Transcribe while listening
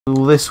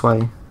All this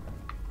way.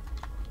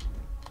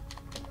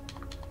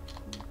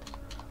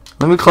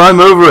 Let me climb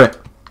over it.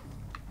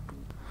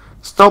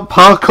 Stop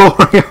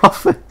parkouring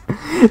off it.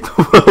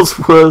 The world's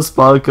worst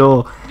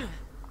parkour.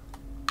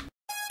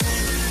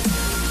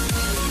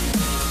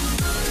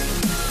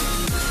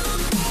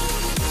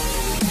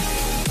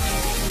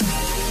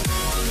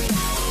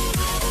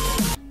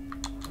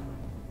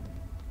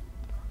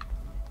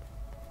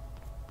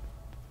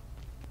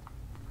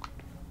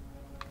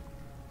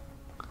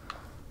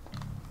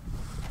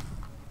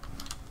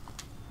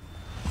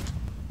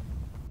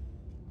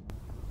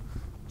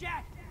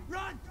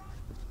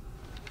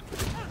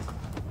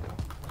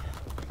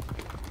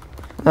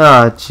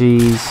 Ah,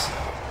 jeez.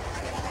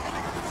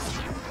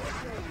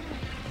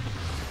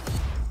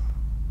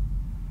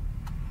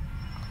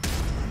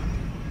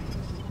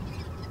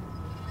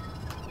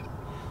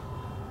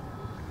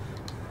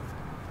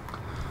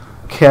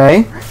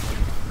 Okay.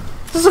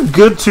 This is a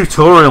good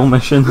tutorial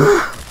mission.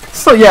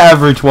 It's not your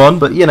average one,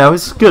 but you know,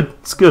 it's good.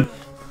 It's good.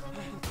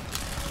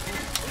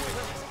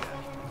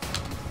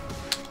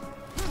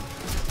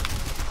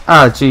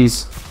 Ah,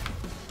 jeez.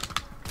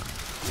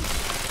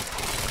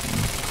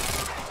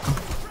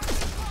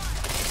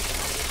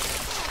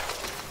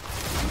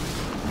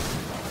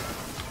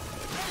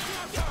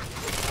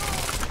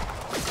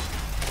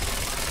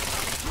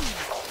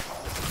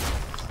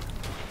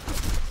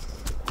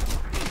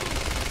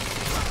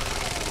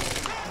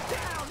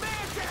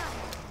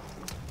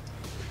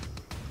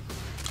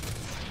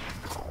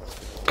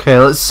 Okay,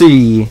 let's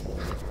see.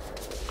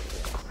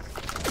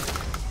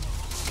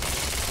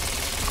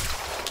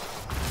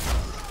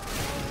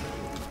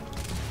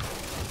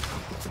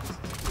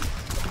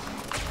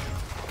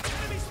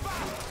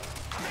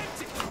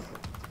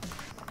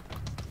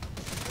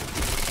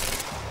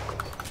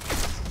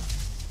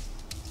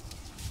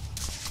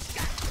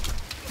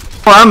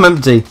 Oh, I'm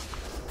empty.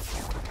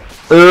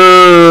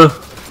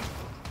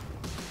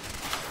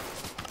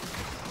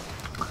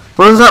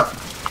 What is that?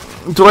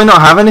 Do I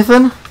not have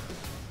anything?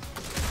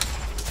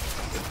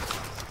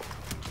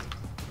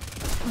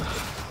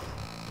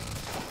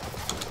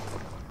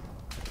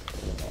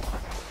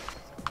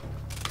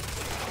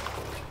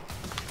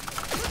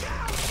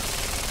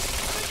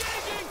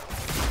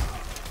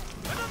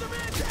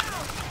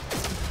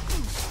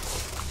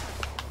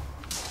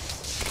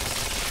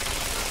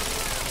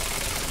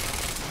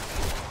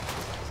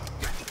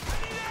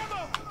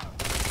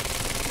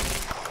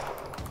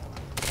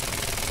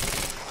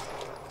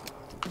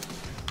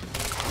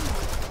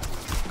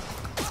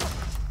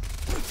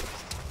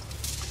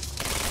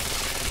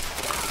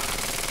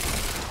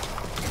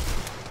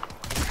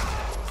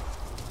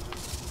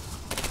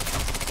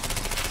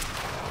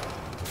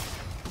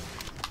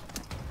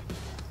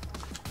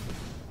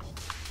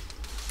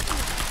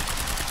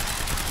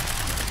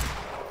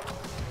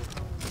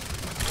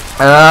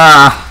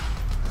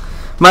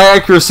 My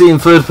accuracy in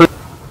third-person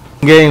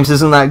games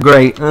isn't that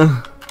great. Will,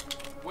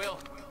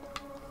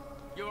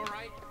 you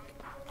alright?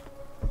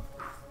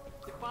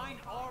 Define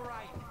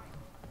alright.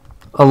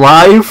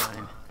 Alive?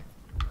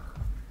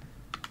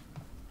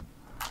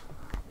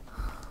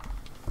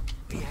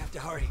 We have to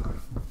hurry.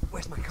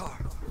 Where's my car?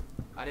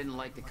 I didn't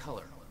like the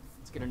color.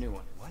 Let's get a new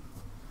one. What?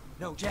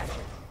 No, Jack.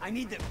 I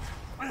need them.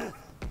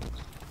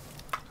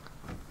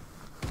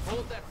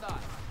 Hold that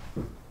thought.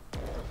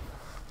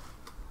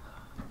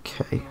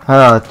 Okay.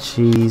 Ah,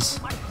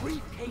 jeez. My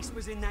briefcase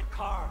was in that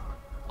car.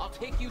 I'll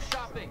take you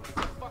shopping. It's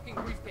a fucking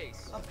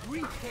briefcase. A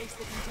briefcase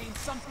that contains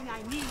something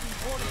I need in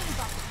order to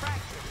stop the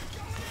fracture.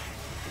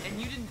 And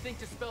you didn't think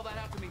to spell that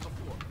out to me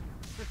before.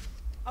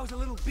 I was a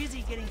little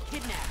busy getting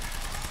kidnapped.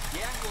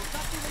 Yeah? Well, it's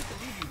not too late to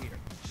leave you here.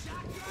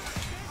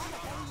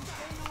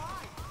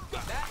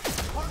 That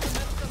part of the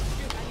messed up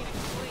shit I need to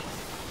clean.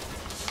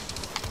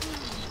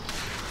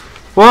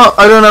 What?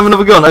 I don't have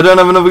another gun. I don't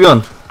have another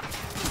gun.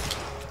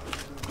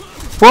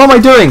 What am I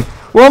doing?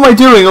 What am I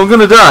doing? I'm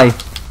gonna die.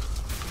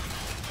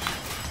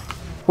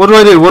 What do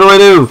I do? What do I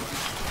do?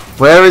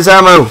 Where is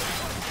ammo?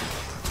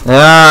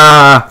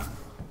 Ah.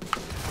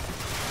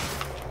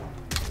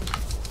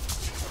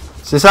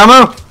 Is this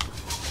ammo?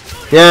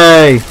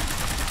 Yay.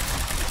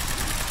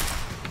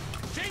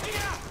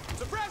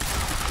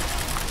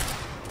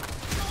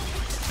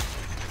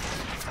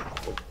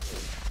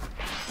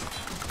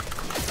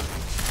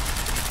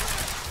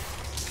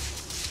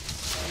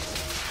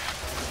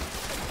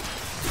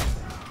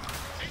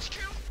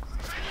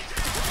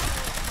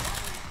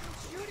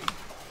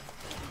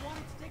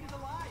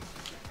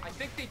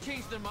 I think they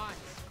changed their minds.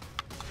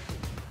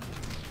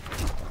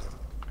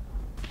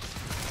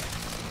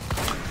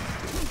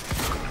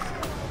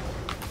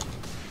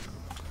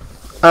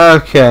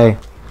 Okay.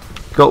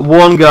 Got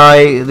one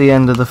guy at the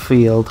end of the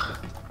field.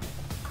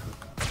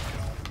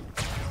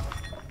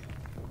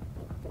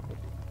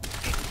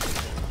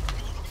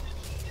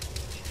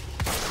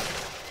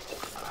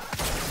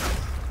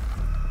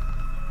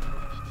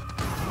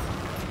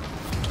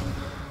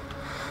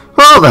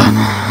 Well then.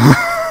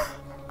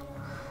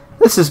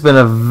 This has been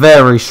a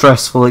very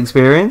stressful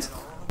experience.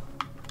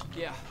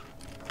 Yeah,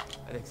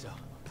 I think so.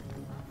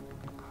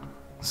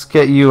 Let's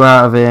get you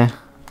out of here.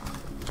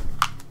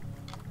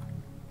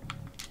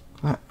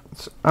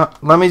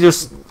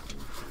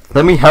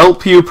 Let me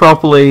help you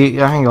properly.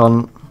 Hang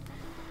on.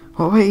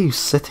 What way are you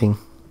sitting?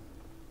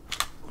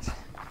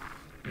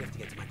 We have to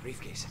get to my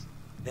briefcase.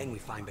 Then we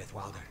find Beth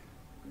Wilder.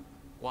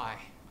 Why?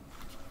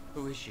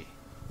 Who is she?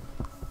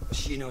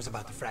 She knows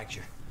about the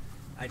fracture.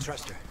 I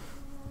trust her.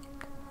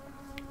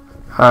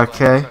 Glad you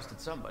Okay. trusted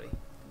somebody.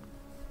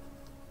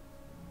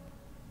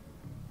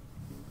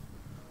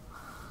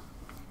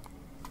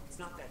 It's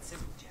not that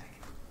simple, Jack.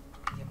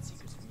 I kept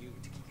secrets from you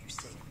to keep you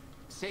safe.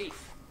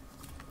 Safe.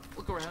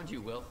 Look around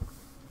you, Will.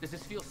 Does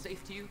this feel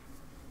safe to you?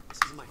 This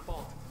is my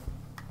fault.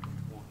 You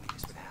warned me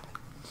this would happen.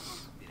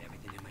 Did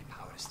everything in my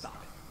power to stop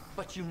it.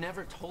 But you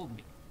never told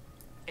me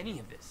any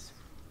of this.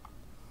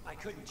 I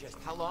couldn't just...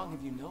 How long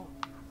have you known?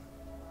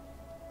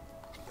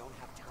 We don't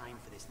have time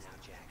for this now,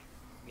 Jack.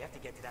 We have to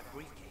get to that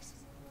briefcase.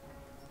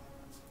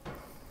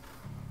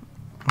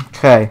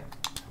 Okay.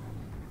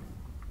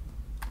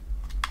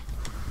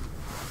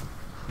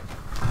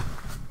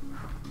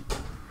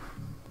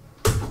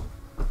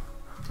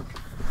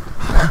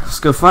 Let's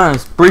go find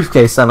this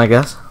briefcase then, I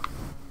guess.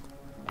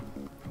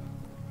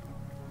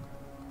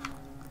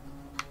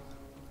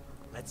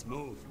 Let's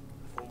move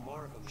before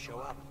more of them show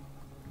up.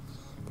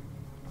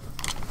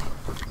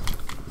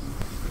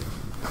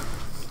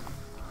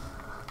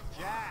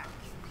 Jack!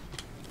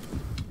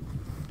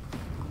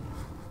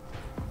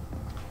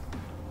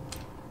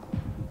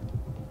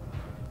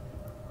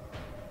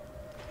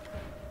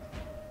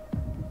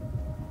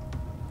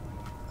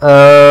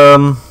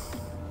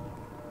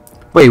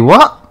 Wait,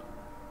 what?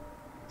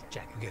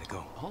 Jack, we gotta go.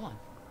 Hold on.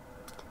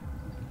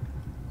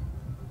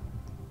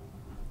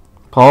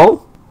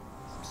 Paul?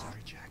 I'm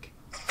sorry, Jack.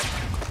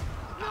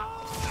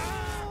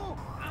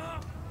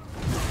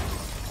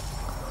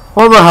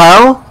 What the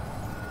hell?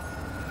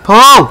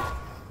 Paul!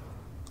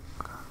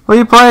 What are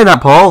you playing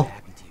at, Paul? What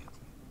happened to you?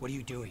 What are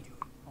you doing?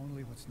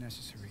 Only what's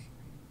necessary.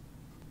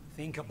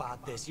 Think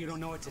about this. You don't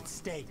know what's at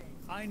stake.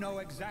 I know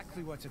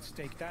exactly what's at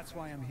stake. That's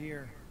why I'm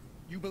here.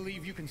 You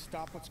believe you can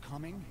stop what's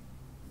coming?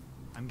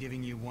 I'm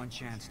giving you one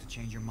chance to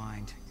change your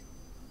mind.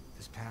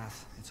 This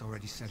path, it's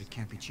already said it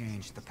can't be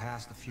changed. The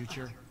past, the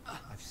future,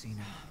 I've seen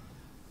it.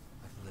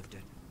 I've lived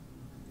it.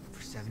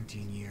 For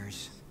 17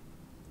 years.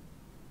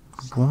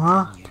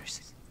 What?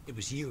 Years. It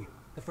was you,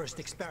 the first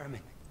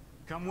experiment.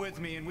 Come with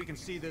me and we can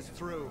see this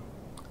through.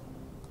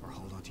 Or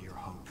hold on to your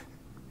hope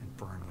and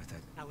burn with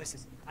it. Now listen,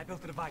 I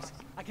built a device.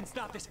 I can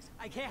stop this.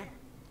 I can.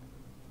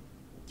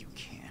 You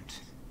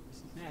can't. This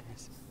is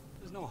madness.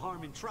 There's no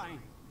harm in trying.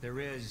 There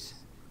is.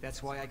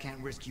 That's why I can't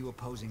risk you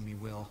opposing me,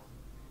 Will.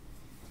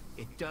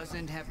 It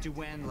doesn't have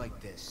to end like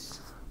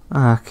this.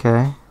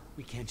 Okay.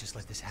 We can't just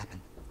let this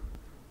happen.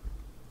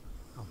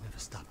 I'll never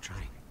stop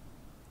trying.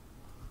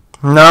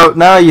 No,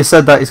 now you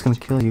said that, he's gonna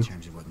kill you. In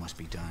terms of what must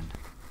be done.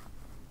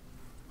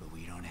 But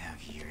we don't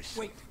have years.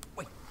 Wait.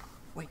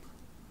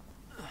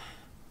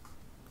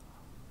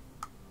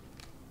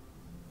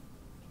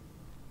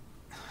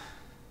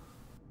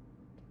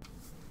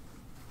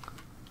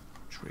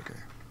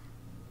 Trigger.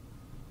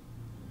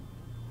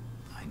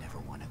 I never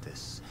wanted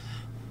this.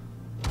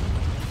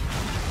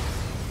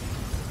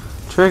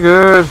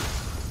 Triggered.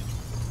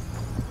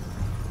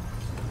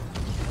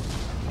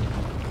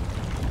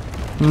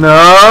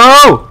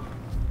 No!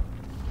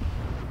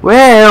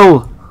 Will!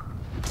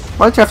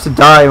 Why'd you have to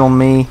die on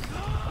me?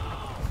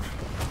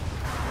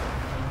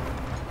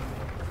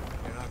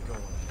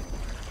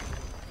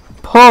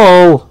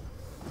 Paul!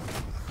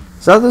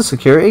 Is that the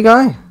security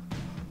guy?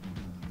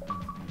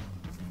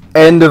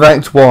 End of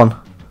Act 1.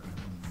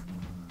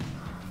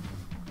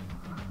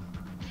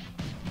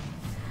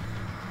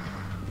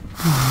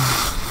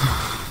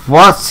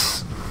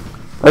 What?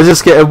 I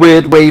just get a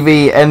weird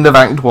wavy end of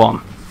Act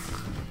 1.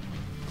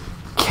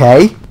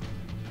 Okay.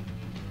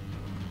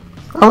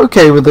 I'm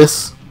okay with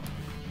this.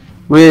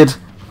 Weird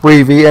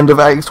wavy end of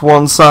Act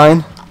 1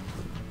 sign.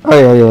 Oh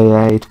yeah,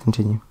 I hate to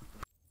continue.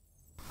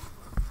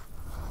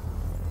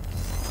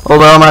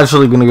 Although I'm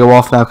actually going to go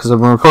off now because I've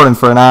been recording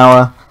for an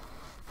hour.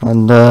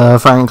 And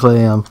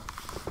frankly, I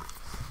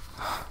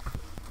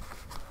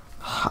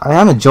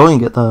am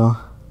enjoying it though.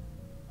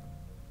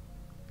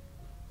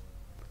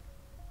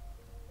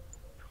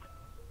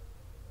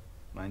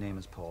 My name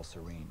is Paul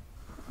Serene.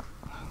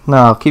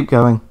 No, keep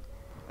going.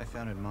 I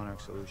founded Monarch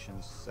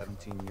Solutions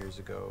 17 years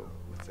ago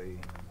with a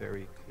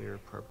very clear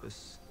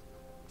purpose.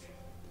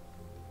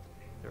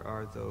 There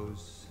are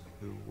those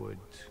who would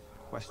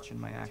question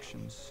my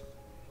actions.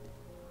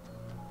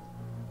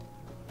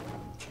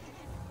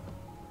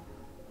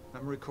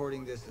 I'm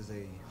recording this as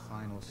a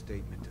final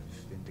statement of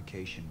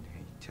vindication,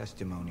 a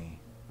testimony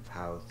of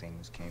how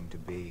things came to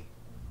be.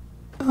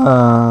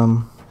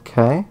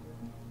 Okay.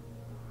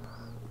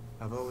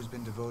 I've always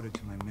been devoted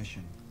to my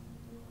mission.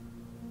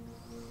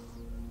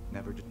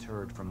 Never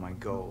deterred from my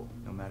goal,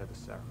 no matter the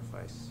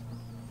sacrifice.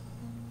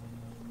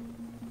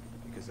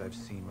 Because I've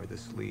seen where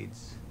this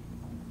leads.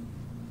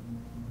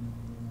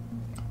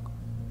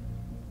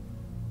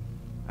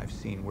 I've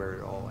seen where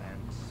it all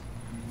ends.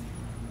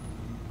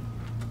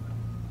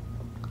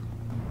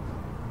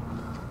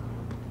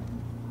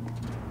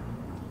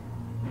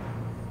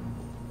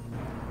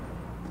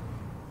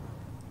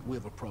 We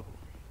have a problem.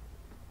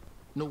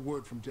 No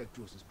word from Jack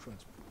Joyce's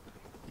transport.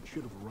 It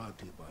should have arrived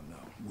here by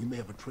now. We may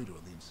have a traitor on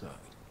the inside.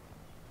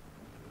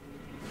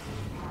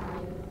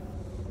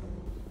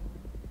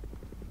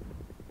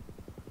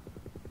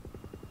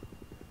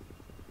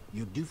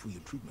 You're due for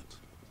your treatment.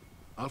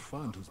 I'll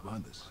find who's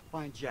behind this.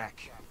 Find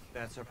Jack.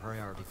 That's our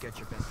priority. Get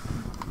your best.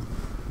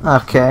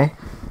 Okay.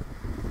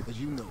 As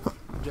you know,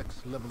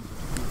 Jack's level of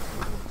experience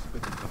has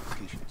unexpected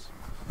complications.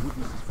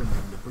 Witnesses from the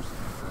university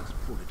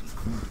transported him.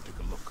 You need to take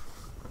a look.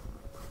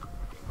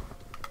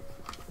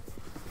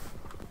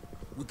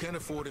 We can't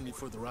afford any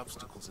further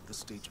obstacles at this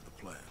stage of the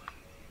plan.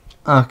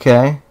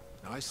 Okay.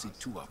 Now I see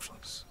two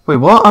options. Wait,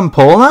 what? I'm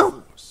Paul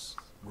now? First,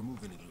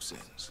 remove any loose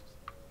ends.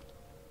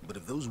 But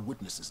if those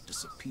witnesses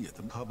disappear,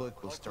 The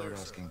public will start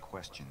asking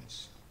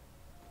questions.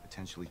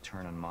 Potentially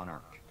turn on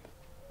Monarch.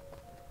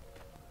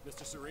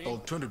 Mr. Serene?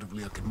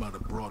 Alternatively, I could mount a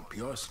broad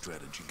PR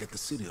strategy, get the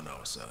city on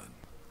our side.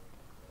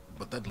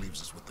 But that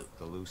leaves us with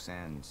The loose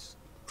ends.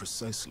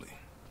 Precisely.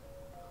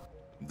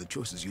 The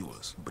choice is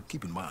yours, but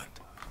keep in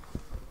mind,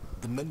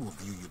 the men will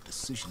view your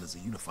decision as a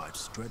unified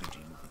strategy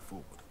moving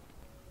forward.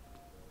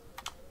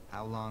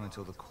 How long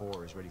until the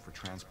core is ready for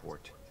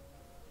transport?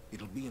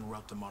 It'll be en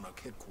route to Monarch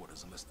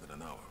headquarters in less than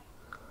an hour.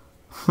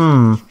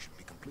 It should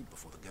be complete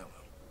before the gala.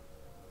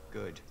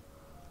 Good.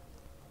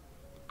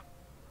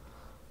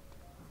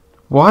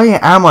 Why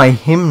am I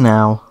him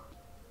now?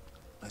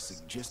 I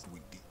suggest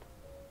we do.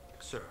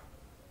 Sir,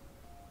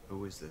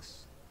 Who is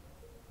this?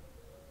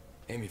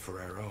 Amy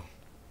Ferrero.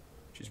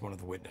 She's one of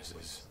the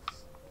witnesses.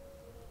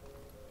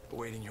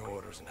 Awaiting your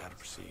orders on how to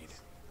proceed.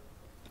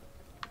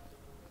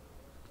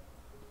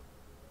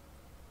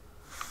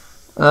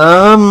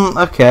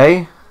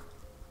 Okay.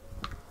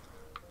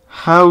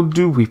 How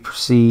do we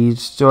proceed?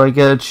 Do I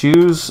get to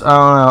choose? I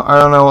don't know. I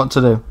don't know what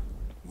to do.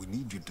 We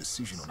need your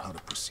decision on how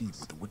to proceed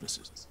with the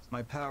witnesses.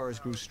 My powers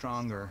grew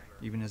stronger,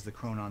 even as the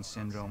Chronon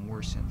syndrome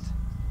worsened.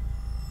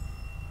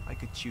 I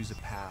could choose a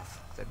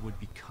path that would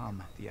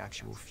become the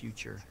actual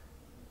future.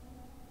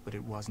 But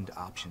it wasn't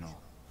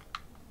optional.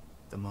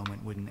 The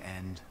moment wouldn't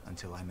end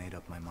until I made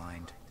up my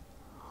mind.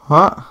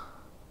 What?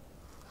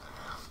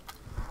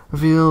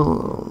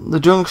 The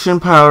junction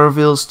power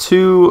reveals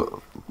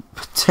two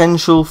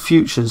potential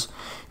futures.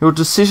 Your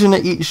decision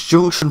at each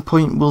junction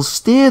point will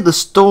steer the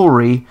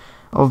story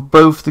of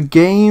both the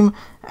game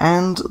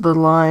and the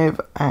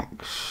live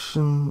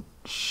action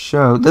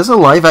show. There's a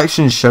live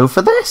action show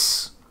for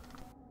this?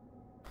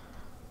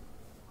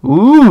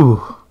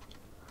 Ooh.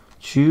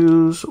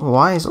 Choose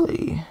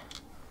wisely.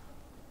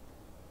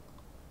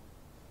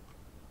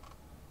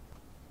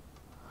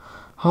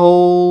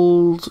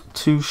 Hold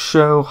to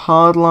show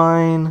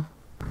hardline.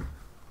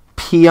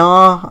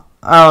 PR.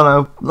 I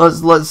don't know.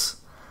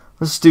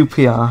 Let's do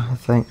PR. I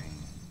think.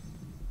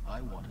 I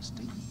want to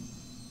stay.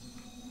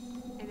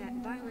 And that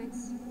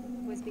violence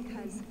was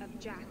because of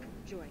Jack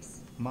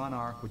Joyce.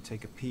 Monarch would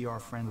take a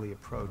PR-friendly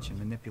approach and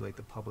manipulate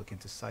the public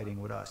into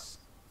siding with us.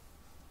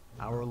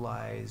 Our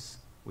lies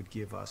would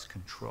give us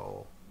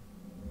control.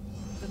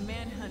 The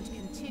manhunt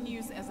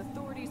continues as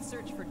authorities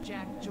search for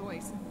Jack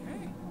Joyce.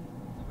 Hey,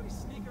 somebody's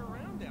sneaking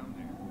around down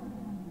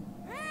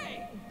there.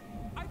 Hey,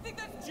 I think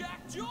that's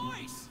Jack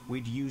Joyce.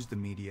 We'd use the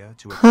media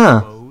to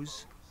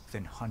expose,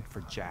 then hunt for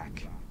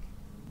Jack.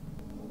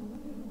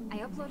 I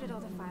uploaded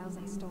all the files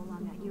I stole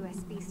on that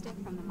USB stick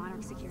from the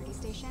Monarch security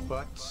station.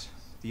 But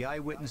the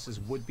eyewitnesses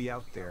would be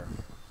out there,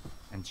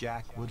 and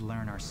Jack would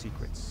learn our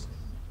secrets.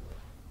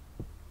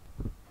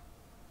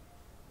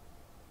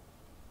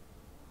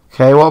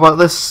 Okay, what about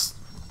this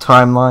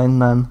timeline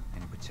then?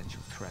 Any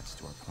potential threats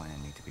to our plan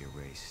need to be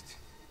erased.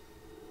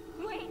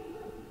 Wait!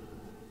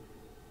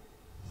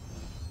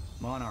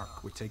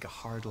 Monarch would take a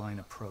hardline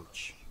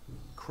approach.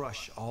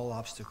 Crush all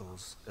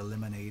obstacles,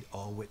 eliminate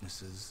all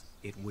witnesses.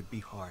 It would be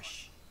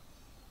harsh.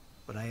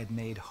 But I had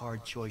made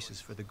hard choices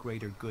for the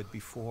greater good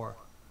before.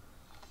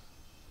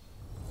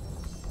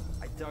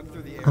 I dug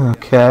through the area.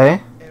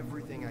 Okay.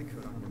 Everything I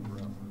could on your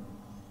bro.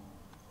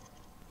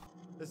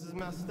 This is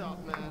messed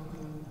up, man.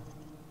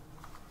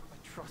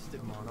 I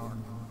trusted Monarch.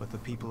 But the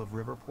people of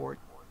Riverport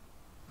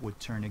would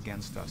turn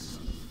against us.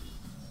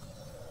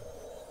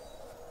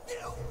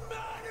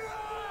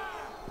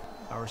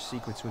 Our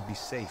secrets would be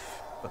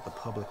safe, but the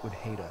public would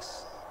hate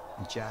us,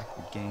 and Jack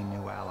would gain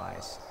new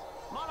allies.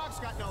 Monarch's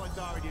got no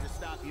authority to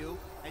stop you,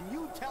 and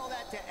you tell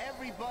that to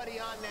everybody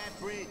on that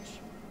bridge.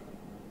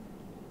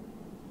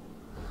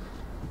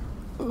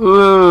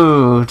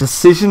 Ooh,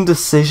 decision.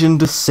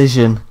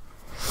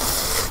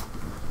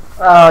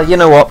 You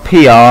know what?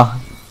 PR.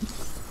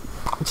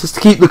 Just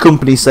to keep the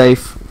company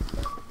safe.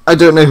 I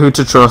don't know who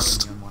to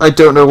trust. I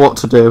don't know what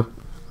to do.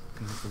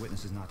 Convince the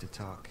witnesses not to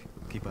talk.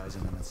 Keep eyes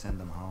on them and send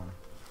them home.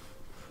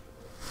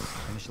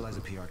 Initialize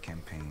a PR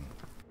campaign.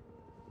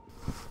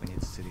 We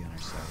need the city on our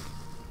side.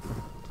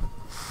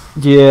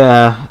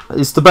 Yeah,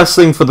 it's the best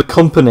thing for the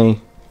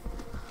company.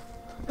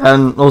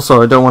 And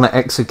also, I don't want to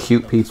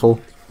execute people.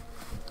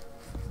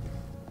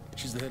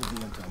 She's the head of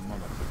the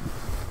anti-Monarch.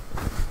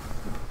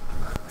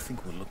 I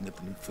think we're looking at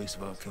the new face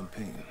of our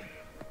campaign.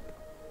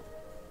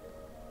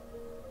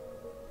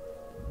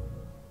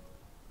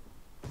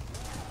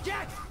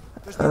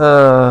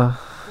 Going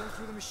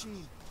through the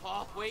machine.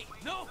 Oh, wait,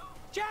 no!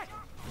 Jack!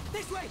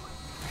 This way!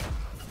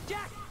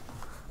 Jack!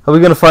 Are we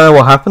gonna find out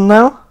what happened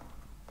now?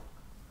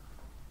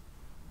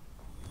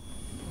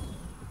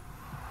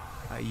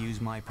 I use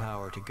my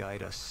power to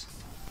guide us.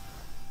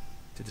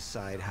 To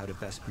decide how to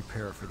best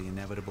prepare for the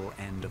inevitable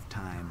end of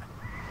time.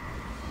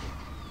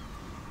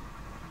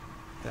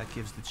 That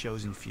gives the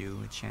chosen few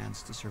a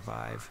chance to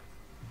survive.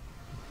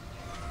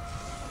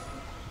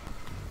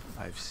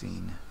 I've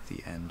seen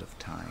the end of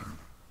time.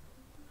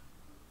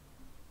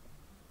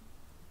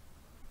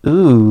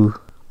 Ooh.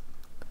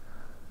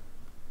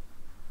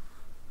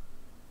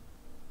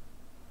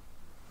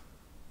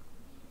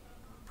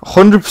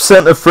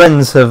 100% of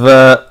friends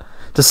have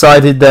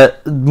decided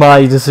that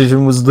my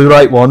decision was the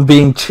right one,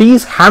 being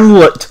Cheese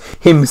Hamlet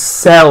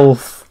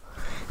himself.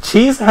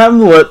 Cheese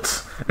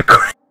Hamlet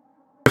agreed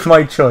with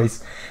my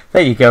choice.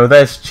 There you go,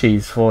 there's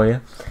cheese for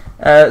you.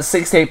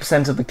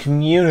 68% of the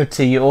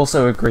community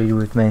also agreed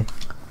with me.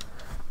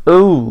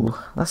 Ooh,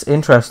 that's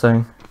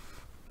interesting.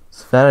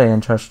 It's very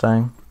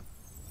interesting.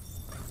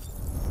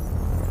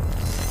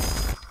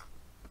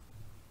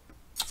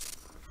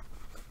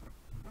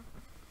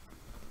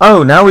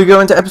 Oh, now we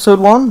go into episode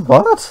 1?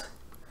 What?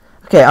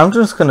 Okay, I'm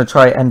just gonna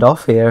try end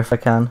off here if I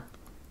can.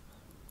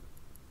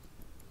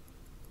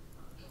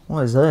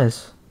 What is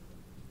this?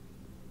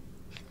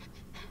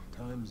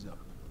 Time's up.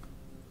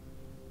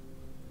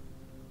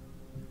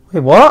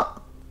 Wait,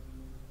 what?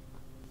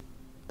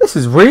 This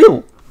is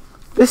real.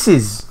 This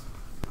is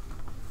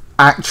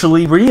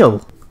actually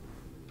real.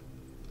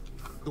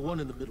 The one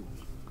in the middle.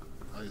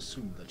 I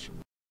assume that's your